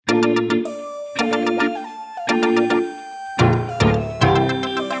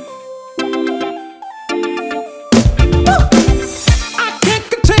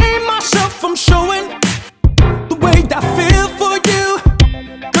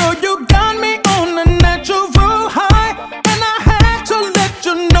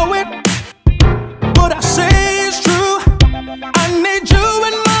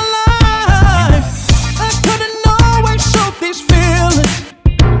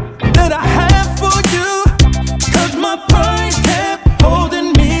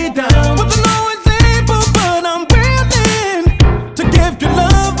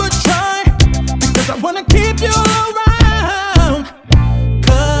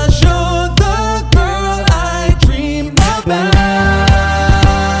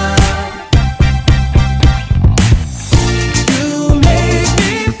back. You make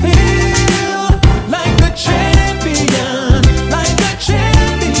me feel like a champion, like a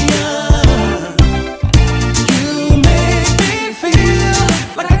champion. You make me feel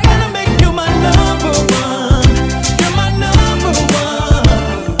like I gotta make you my number one. You're my number one.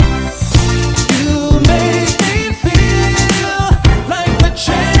 You make me feel like a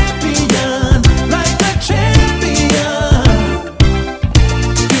champion, like a champion.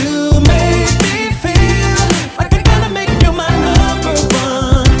 You make me feel like I gotta make you my number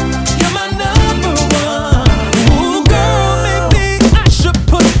one. You're my number one. Ooh, girl, maybe I should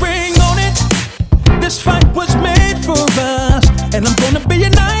put a ring on it. This fight was made for us, and I'm gonna